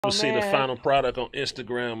You see the final product on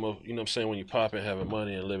Instagram of, you know what I'm saying, when you pop and having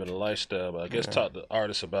money and living a lifestyle. But I guess talk to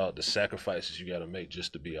artists about the sacrifices you got to make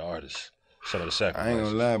just to be an artist. Some of the sacrifices. I ain't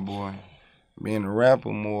gonna lie, boy. Being a rapper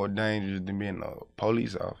more dangerous than being a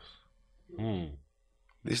police officer.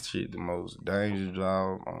 This shit the most dangerous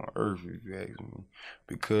job on earth, if you ask me.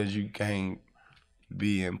 Because you can't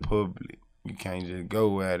be in public. You can't just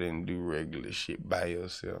go out and do regular shit by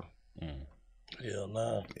yourself. Hell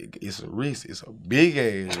nah. It's a risk. It's a big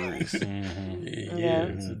ass risk. Yeah.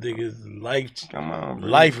 It's a nigga's life. Come on, bro.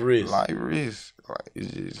 Life risk. Life risk. Like,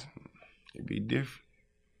 it's just, it be different.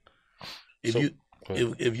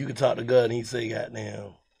 If you could talk to God and he say,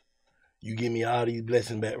 goddamn, you give me all these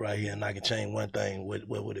blessings back right here and I can change one thing, what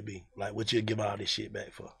would it be? Like, what you'd give all this shit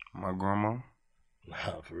back for? My grandma.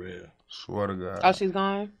 Nah, for real. Swear to God. Oh, she's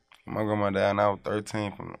gone? My grandma died when I was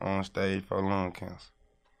 13 from on stage for lung cancer.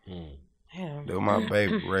 Damn. That was my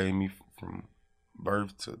baby, raised me from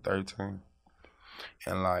birth to 13.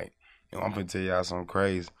 And like, you know, I'm finna tell y'all something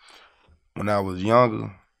crazy. When I was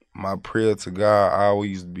younger, my prayer to God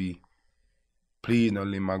always used to be, please don't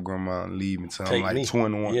let my grandma leave me until I'm like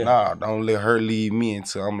 21. Yeah. Nah, don't let her leave me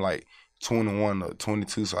until I'm like 21 or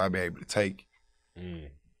 22 so I'll be able to take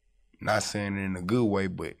it. Not saying it in a good way,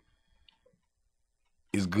 but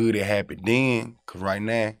it's good it happened then, because right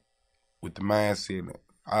now, with the mindset,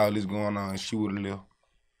 all this going on, she would have left.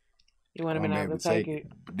 You would have been able to take it.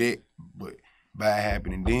 But by it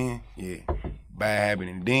happening then, by it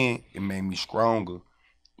happening then, it made me stronger.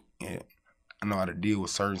 And I know how to deal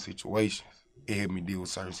with certain situations. It helped me deal with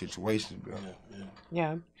certain situations, bro.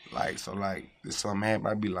 Yeah. Like, so like, if something happened,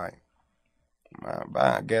 I'd be like, man,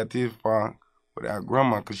 I got this far without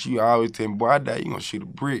grandma, because she always tell me, boy, I die, you gonna shoot a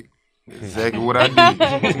brick. Exactly what I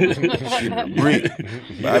did. Shoot a brick.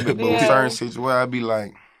 But with certain situations, I'd be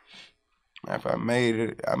like, man, if I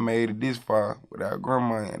made it this far without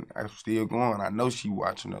grandma and I'm still going, I know she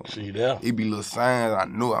watching though. She there. It be little signs, I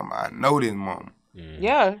know this mama.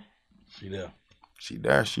 Yeah. She there. She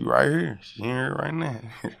there, she right here. She here right now.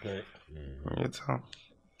 Real time.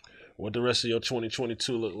 What the rest of your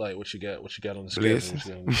 2022 look like? What you got on the Blessings.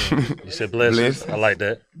 schedule? You said blessings. I like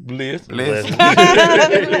that. Blessings.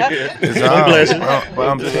 It's all blessings. But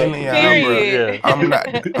I'm telling y'all, bro,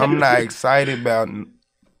 I'm not excited about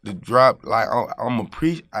the drop. Like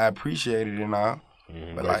I appreciate it and all,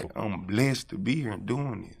 but like I'm blessed to be here and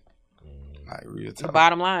doing this. Like real talk. The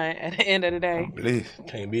bottom line, at the end of the day, I'm blessed.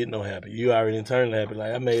 Can't be no happy. You already internally happy.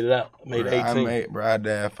 Like I made it out. I made 18. I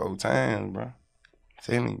died 4 times, bro.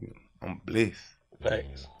 Telling you, I'm blessed.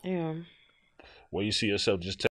 Thanks. Yeah. Well, you see yourself just